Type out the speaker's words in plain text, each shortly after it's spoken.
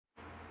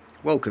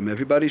Welcome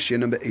everybody, Shir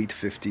number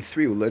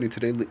 853. We're learning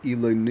today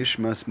Le'iloi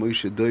Nishmas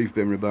Moshe Doiv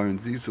ben Rabbaran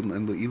Zizul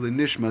and Le'iloi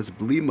Nishmas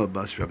Blima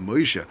Bas Rab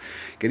Moshe.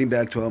 Getting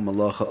back to our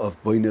malacha of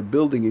Boneh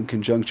building in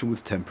conjunction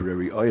with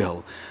temporary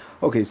Ohel.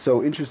 Okay,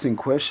 so interesting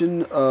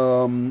question.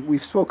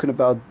 We've spoken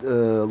about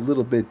a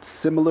little bit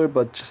similar,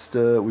 but just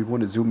we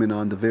want to zoom in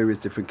on the various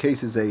different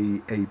cases. A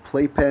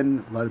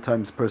playpen, a lot of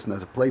times a person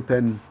has a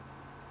playpen,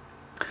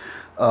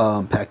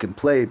 pack and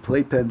play,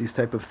 playpen, these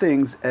type of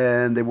things,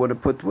 and they want to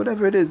put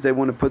whatever it is. They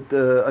want to put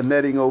a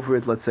netting over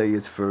it. Let's say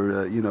it's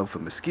for for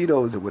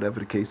mosquitoes or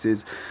whatever the case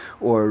is,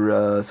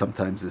 or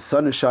sometimes the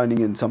sun is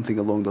shining and something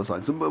along those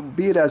lines. So,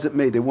 be it as it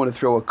may, they want to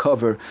throw a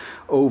cover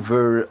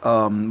over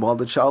while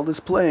the child is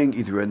playing,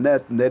 either a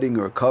netting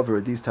or a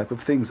cover, these type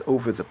of things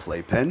over the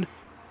playpen.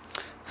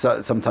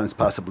 So sometimes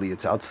possibly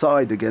it's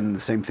outside. Again,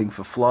 the same thing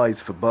for flies,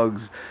 for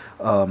bugs,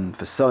 for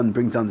sun,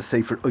 brings down the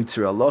sefer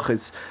oitzer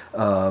alochis.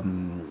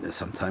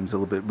 Sometimes a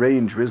little bit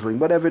rain, drizzling,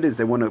 whatever it is.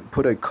 They want to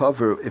put a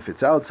cover if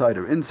it's outside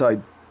or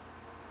inside.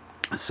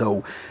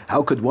 So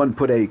how could one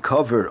put a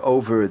cover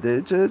over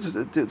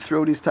to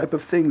throw these type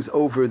of things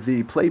over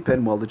the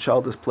playpen while the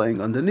child is playing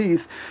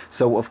underneath?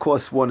 So of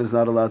course one is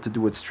not allowed to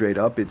do it straight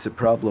up. It's a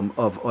problem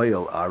of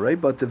Ohel are,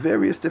 but the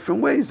various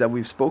different ways that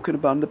we've spoken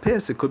about in the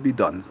past, it could be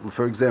done.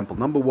 For example,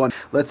 number one,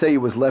 let's say it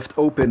was left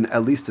open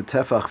at least a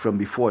tefach from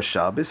before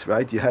Shabbos,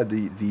 right? You had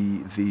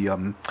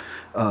the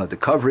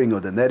covering or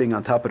the netting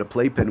on top of the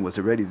playpen was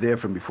already there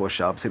from before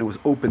Shabbos, and it was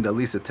opened at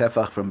least a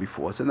tefach from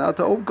before. So now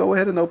to go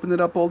ahead and open it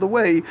up all the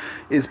way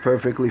is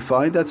perfectly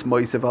fine. That's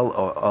moisev al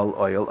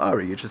Ohel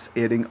ari. You're just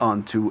adding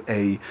on to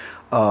a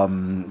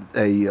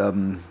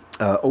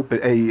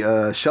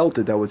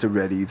shelter that was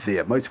already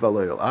there. Moisev al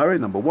Ohel ari.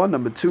 Number one.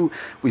 Number two,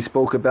 we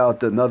spoke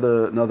about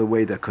another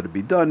way that could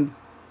be done.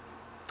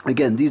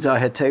 Again, these are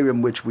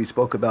heterim which we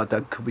spoke about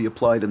that could be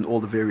applied in all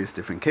the various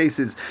different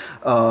cases.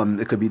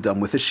 It could be done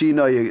with a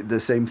shina,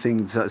 the same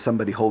thing,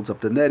 somebody holds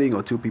up the netting,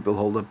 or two people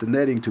hold up the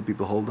netting, two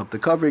people hold up the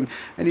covering,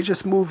 and you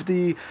just move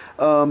the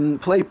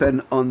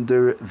playpen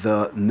under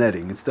the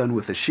netting. It's done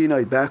with a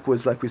shina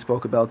backwards like we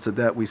spoke about, so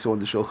that we saw in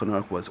the Shulchan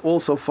Aruch was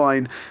also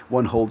fine.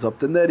 One holds up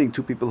the netting,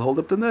 two people hold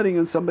up the netting,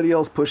 and somebody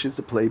else pushes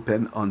the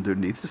playpen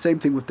underneath. The same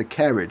thing with the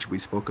carriage we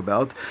spoke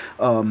about.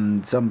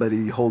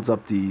 Somebody holds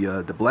up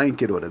the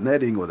blanket or the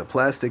netting or the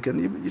plastic,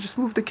 and you just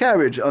move the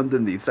carriage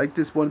underneath like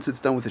this. Once it's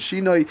done with a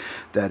shinoi,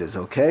 that is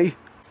okay.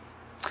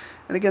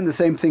 And again, the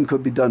same thing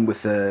could be done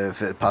with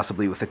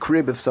possibly with a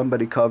crib if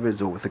somebody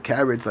covers, or with a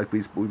carriage like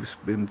we've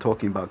been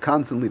talking about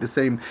constantly. The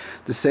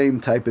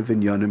same type of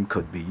inyanim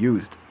could be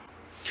used.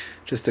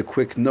 Just a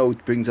quick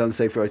note brings on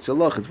Sefer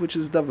Eitzalachas, which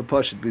is Davar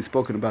Pashut. We've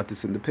spoken about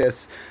this in the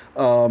past.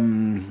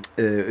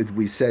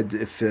 We said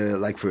if,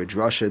 like for a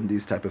drasha and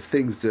these type of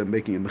things,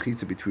 making a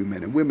mechitza between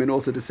men and women,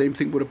 also the same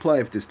thing would apply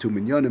if there's two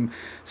minyanim.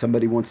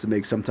 Somebody wants to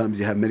make, sometimes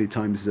you have many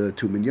times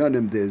two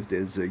minyanim.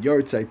 There's a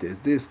yard site,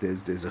 there's a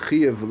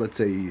chiyuv. Let's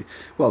say,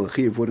 well, a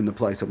chiyuv wouldn't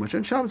apply so much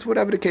on Shabbos.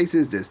 Whatever the case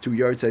is, there's two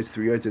yard sites,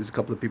 three yard sites. A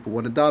couple of people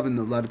want to daven.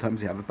 A lot of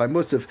times you have it by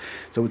musaf,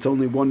 so it's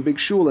only one big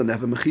shul, and they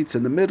have a mechitza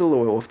in the middle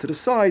or off to the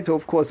side. So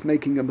of course,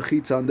 making a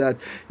mechitza on that,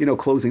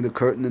 closing the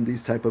curtain and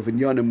these type of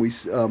inyanim we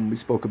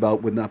spoke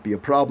about would not be a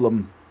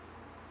problem.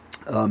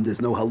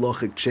 There's no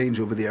halachic change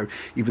over there,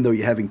 even though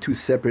you're having two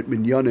separate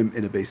minyanim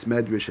in a base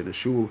medrash and a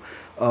shul,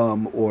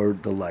 or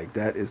the like.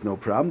 That is no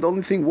problem. The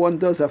only thing one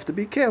does have to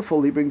be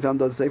careful. He brings on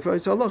the sefer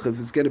halach. If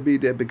it's going to be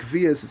there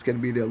b'kviyas, it's going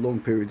to be there long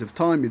periods of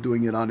time. You're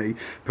doing it on a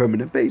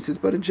permanent basis.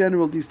 But in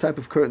general, these type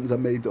of curtains are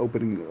made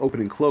open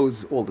and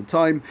close all the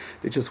time.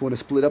 They just want to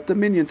split up the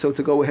minyan. So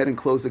to go ahead and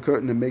close the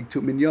curtain and make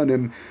two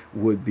minyanim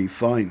would be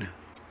fine.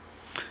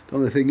 The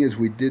only thing is,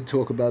 we did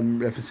talk about in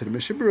reference to the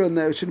Mishabura, and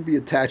that it shouldn't be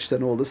attached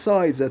on all the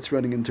sides. That's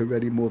running into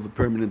already more of a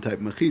permanent type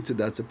mechitza.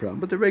 That's a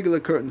problem. But the regular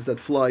curtains that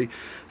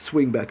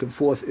swing back and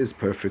forth, is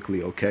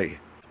perfectly okay.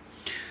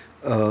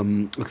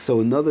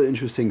 So another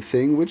interesting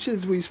thing, which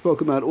is we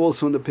spoke about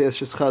also in the past,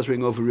 just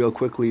chazering over real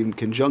quickly in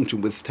conjunction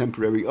with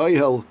temporary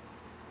Ohel.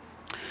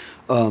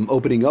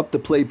 Opening up the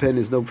playpen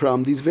is no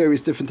problem. These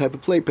various different type of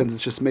playpens,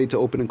 it's just made to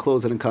open and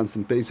close on a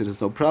constant basis.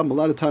 It's no problem. A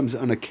lot of times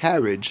on a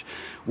carriage,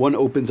 one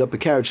opens up a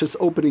carriage. Just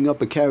opening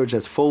up a carriage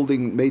that's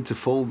made to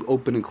fold,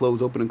 open and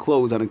close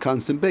on a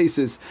constant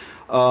basis,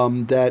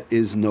 that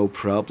is no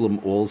problem.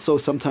 Also,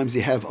 sometimes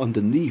you have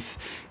underneath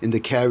in the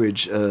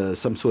carriage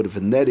some sort of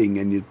a netting,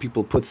 and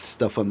people put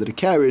stuff under the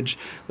carriage.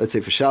 Let's say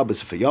for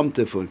Shabbos, or for Yom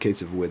Tov, or in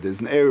case of where there's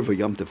an erev, or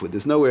Yom Tov where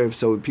there's no erev.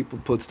 So people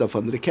put stuff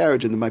under the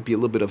carriage, and there might be a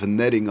little bit of a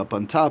netting up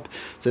on top.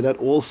 So that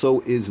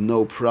also is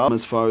no problem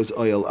as far as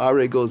Ohel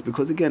are goes,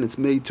 because again, it's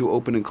made to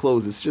open and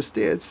close. It's just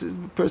there. It's a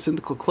person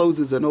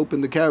closes and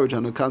opens the carriage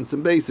on a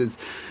constant basis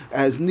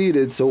as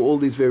needed. So all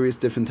these various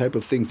different type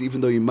of things,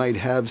 even though you might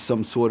have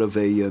some sort of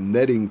a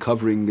netting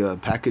covering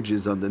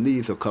packages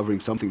underneath, or covering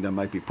something that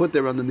might be put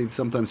there underneath.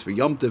 Sometimes for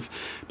Yom Tov,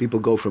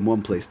 people go from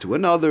one place to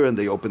another, and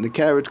they open the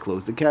carriage,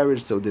 close the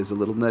carriage, so there's a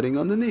little netting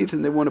underneath,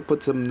 and they want to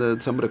put some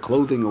of the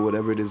clothing or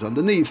whatever it is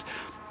underneath.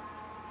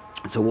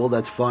 So all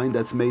that's fine.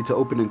 That's made to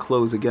open and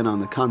close again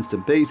on a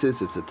constant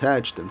basis. It's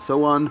attached and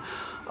so on.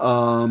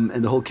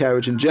 And the whole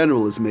carriage in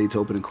general is made to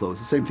open and close.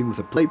 The same thing with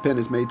a playpen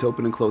is made to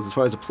open and close. As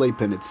far as the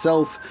playpen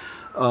itself,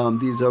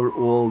 these are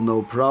all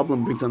no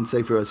problem. Brings on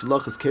Sefer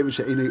Aslachas Kevin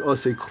she'enei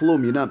osei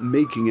klum. You're not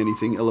making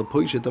anything. Ela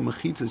poishet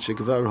hamachitzas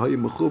shekvar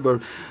hayim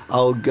mechuber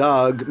al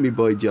gag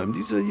miboid yam.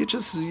 These are you're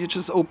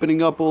just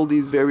opening up all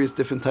these various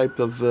different type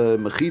of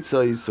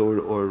mechitzas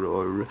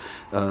or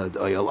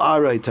ayal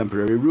arai,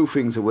 temporary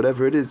roofings or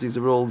whatever it is. These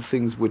are all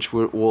things which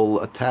were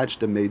all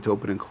attached and made to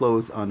open and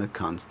close on a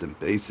constant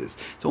basis.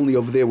 It's only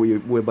over there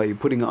whereby you're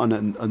putting on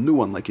a new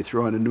one, like you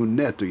throw on a new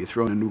net or you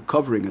throw on a new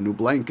covering, a new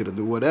blanket, a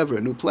new whatever,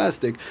 a new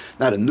plastic.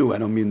 Not a new, I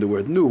don't mean the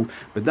word new,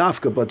 but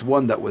dafka, but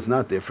one that was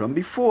not there from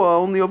before.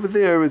 Only over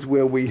there is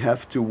where we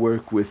have to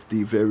work with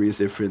the various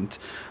different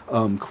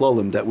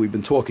klolim that we've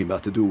been talking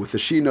about, to do with the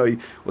shinoi,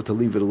 or to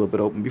leave it a little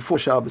bit open before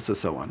Shabbos or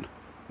so on.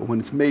 But when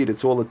it's made,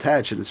 it's all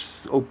attached and it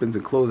just opens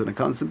and closes on a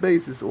constant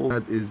basis. All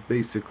that is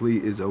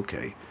basically is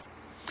okay.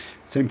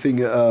 Same thing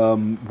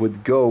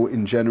would go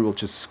in general,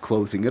 just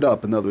closing it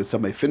up. In other words,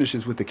 somebody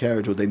finishes with the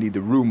carriage, or they need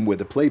the room where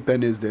the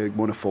playpen is, they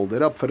want to fold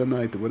it up for the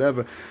night or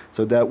whatever,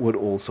 so that would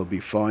also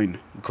be fine,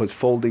 because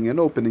folding and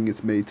opening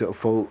is made to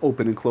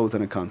open and close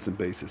on a constant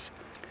basis.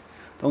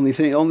 The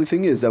only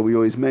thing is that we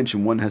always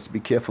mention one has to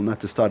be careful not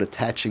to start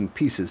attaching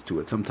pieces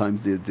to it.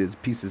 Sometimes there's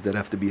pieces that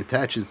have to be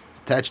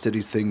attached to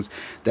these things.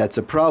 That's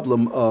a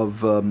problem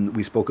of,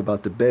 we spoke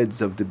about the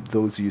beds of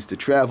those who used to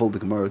travel. The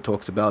Gemara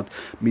talks about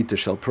mita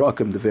shel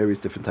prakim, the various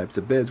different types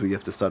of beds where you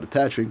have to start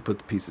attaching, put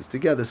the pieces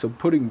together. So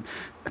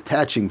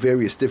attaching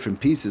various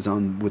different pieces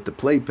on with the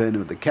playpen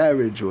or the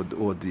carriage or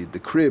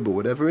the crib or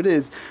whatever it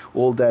is,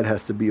 all that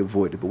has to be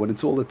avoided. But when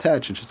it's all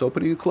attached and just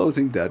opening and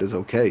closing, that is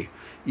okay,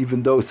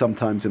 even though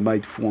sometimes it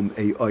might form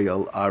a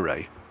oyel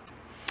aray.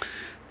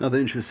 Another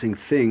interesting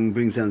thing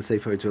brings down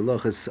Sefer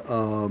Halachos.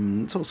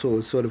 It's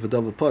also sort of a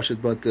double pashut,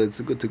 but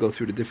it's good to go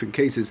through the different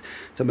cases.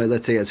 Somebody,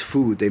 let's say, has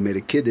food, they made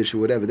a kiddush or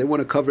whatever, they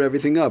want to cover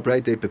everything up,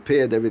 right? They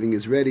prepared, everything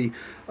is ready,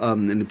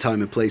 in a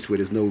time and place where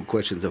there's no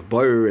questions of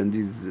borer and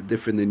these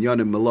different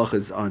inyanim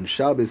malachas on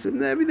Shabbos,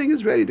 and everything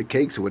is ready, the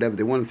cakes or whatever.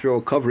 They want to throw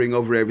a covering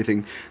over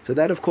everything. So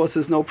that, of course,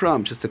 is no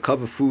problem, just to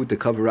cover food, to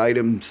cover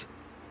items,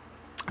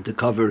 to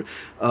cover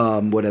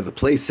whatever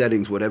place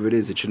settings, whatever it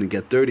is. It shouldn't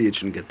get dirty, it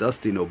shouldn't get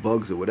dusty, no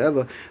bugs or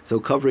whatever. So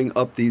covering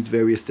up these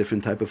various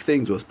different type of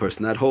things. Or a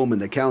person at home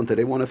and the counter,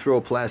 they want to throw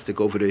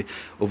plastic over the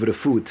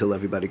food till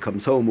everybody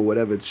comes home or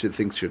whatever.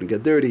 Things shouldn't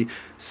get dirty,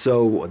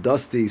 or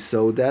dusty.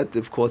 So that,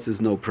 of course,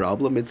 is no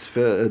problem. It's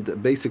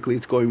basically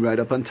it's going right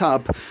up on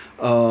top,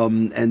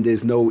 and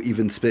there's no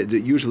even space.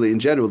 Usually, in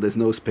general, there's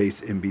no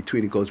space in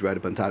between. It goes right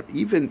up on top.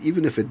 Even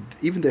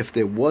if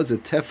there was a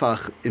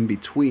tefach in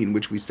between,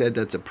 which we said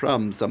that's a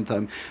problem.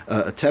 Sometimes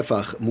a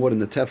tefach, more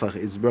than a tefach,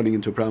 is running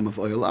into a problem of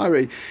oil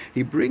are.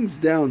 He brings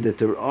down that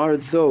there are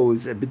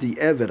those, b'di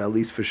evet, at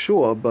least for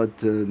sure,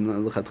 but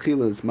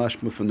l'chatchila is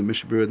mashma from the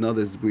Mishabur and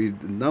others, we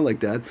not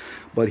like that,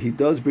 but he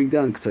does bring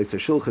down, K'saysa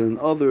Shulchan and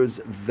others,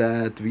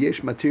 that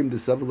v'yesh matirim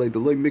d'savalei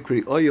d'loi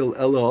mikri oil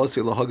ela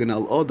hasi lahagan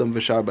al adam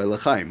v'shar by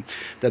l'chaim,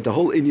 that the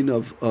whole Indian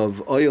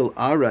of oil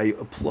are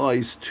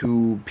applies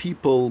to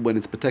people when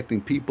it's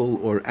protecting people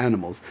or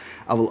animals.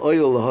 Aval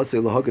oil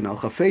lahasi lahagan al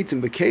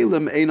chafetzim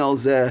v'kelim ein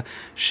al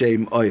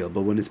shame oil,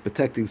 but when it's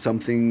protecting some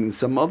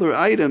other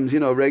items,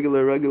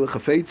 regular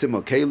chafetzim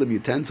or kalim,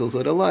 utensils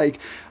or the like,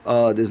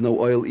 there's no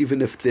oil,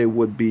 even if there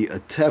would be a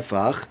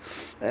tefach.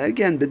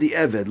 Again, but the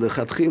eved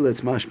lechatchila it's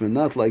mashma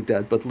not like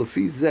that, but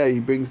lefi zeh he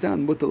brings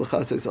down mutal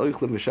chases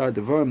oichlim v'shar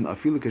devarim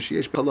afilu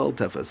kashiyesh palal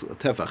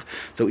tefach.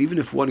 So even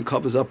if one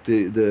covers up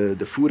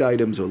the food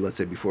items, or let's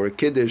say before a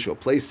kiddush or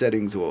place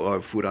settings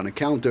or food on a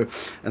counter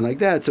and like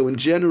that, so in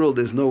general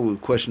there's no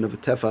question of a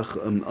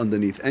tefach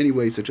underneath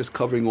anyway. So just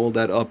covering all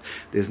that up,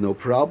 there's no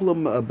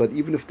problem. But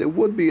even if there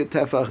would be a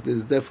tefach,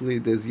 there's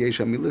yesh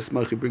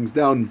amilismach. He brings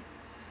down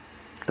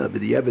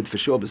the Evid for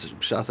sure,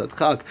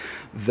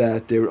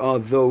 that there are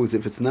those,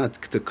 if it's not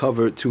to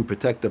cover to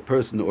protect a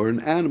person or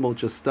an animal,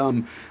 just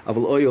aval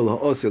oil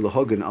ha'osel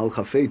lahagan al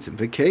chafetzim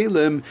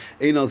v'kelim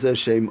ein al zeh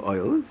shem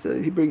oil.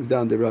 He brings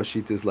down the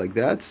Rashitas like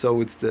that.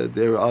 So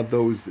there are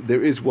those.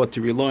 There is what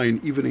to rely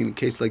on, even in a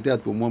case like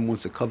that when one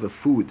wants to cover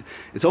food.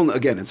 It's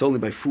only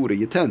by food or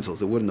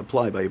utensils. It wouldn't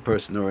apply by a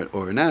person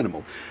or an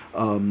animal.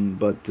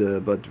 But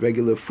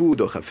regular food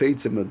or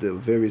chafetzim or the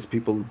various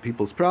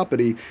people's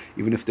property,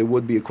 even if there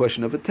would be a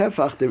question of a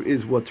tefach, there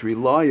is what to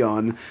rely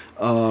on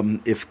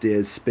if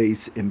there's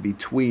space in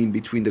between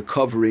the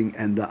covering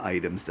and the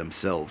items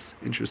themselves.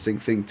 Interesting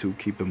thing to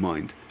keep in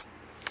mind.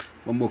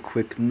 One more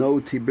quick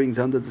note he brings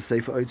under the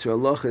Sefer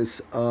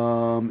Halachos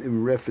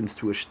in reference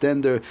to a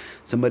stender.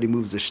 Somebody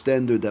moves a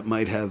stender that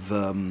might have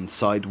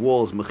side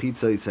walls,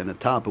 mechitzas, and a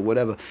top or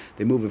whatever.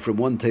 They move it from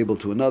one table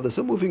to another.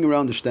 So moving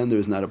around the stender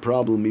is not a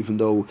problem, even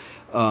though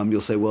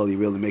you'll say, well, you're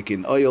really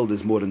making oil.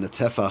 There's more than a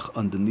tefach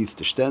underneath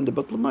the stender.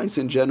 But l'maisa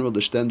in general,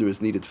 the stender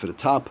is needed for the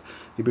top.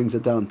 He brings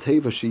it down.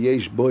 Teva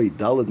sheyesh boy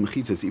dalad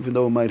mechitzas. Even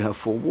though it might have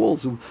four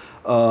walls,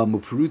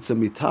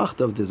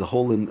 there's a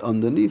hole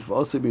underneath.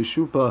 Also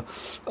mishupa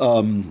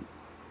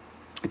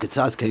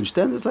Getzaz kein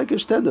Stender is like a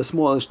stender,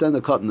 small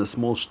stender cut in a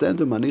small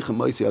stender. Manichem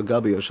moisi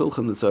agabi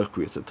shulchan l'tzarich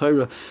kriyas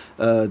Torah.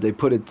 They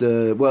put it.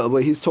 Well,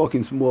 he's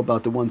talking more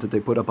about the ones that they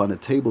put up on a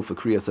table for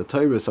kriyas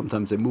Torah.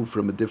 Sometimes they move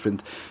from a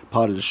different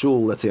part of the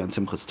shul. Let's say on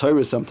Simchas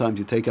Torah. Sometimes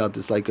you take out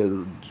this like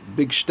a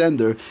big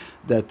stender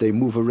that they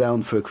move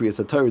around for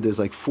kriyas Torah. There's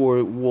like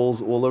 4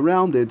 walls all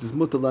around it. It's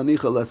mutar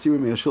lanicha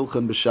lasirim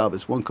yashulchan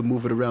b'Shabbos. One can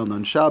move it around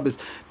on Shabbos.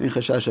 Min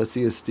chashash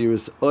asiyas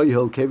stiras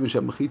Ohel kevin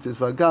shamachitzes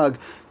v'agag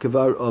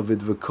kevar ovid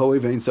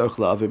v'koev. In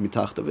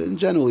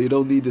general, you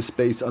don't need the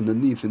space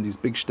underneath in these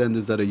big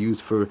stenders that are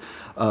used for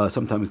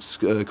sometimes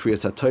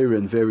Kriyas HaTorah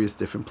in various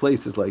different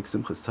places like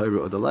Simchas Torah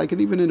or the like, and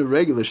even in a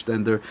regular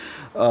stender,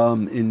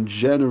 in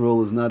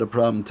general, is not a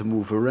problem to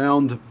move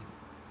around.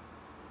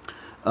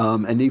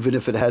 And even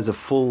if it has a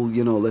full,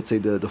 let's say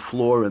the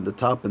floor and the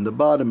top and the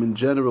bottom, in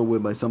general,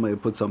 whereby somebody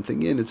put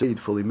something in,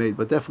 it's fully made.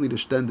 But definitely the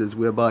stenders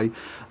whereby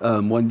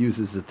one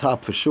uses the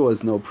top for sure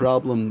is no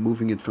problem.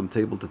 Moving it from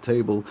table to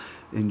table,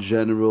 in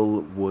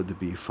general, would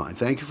be fine.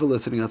 Thank you for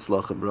listening.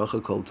 Atzlach and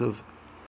bracha kol tov.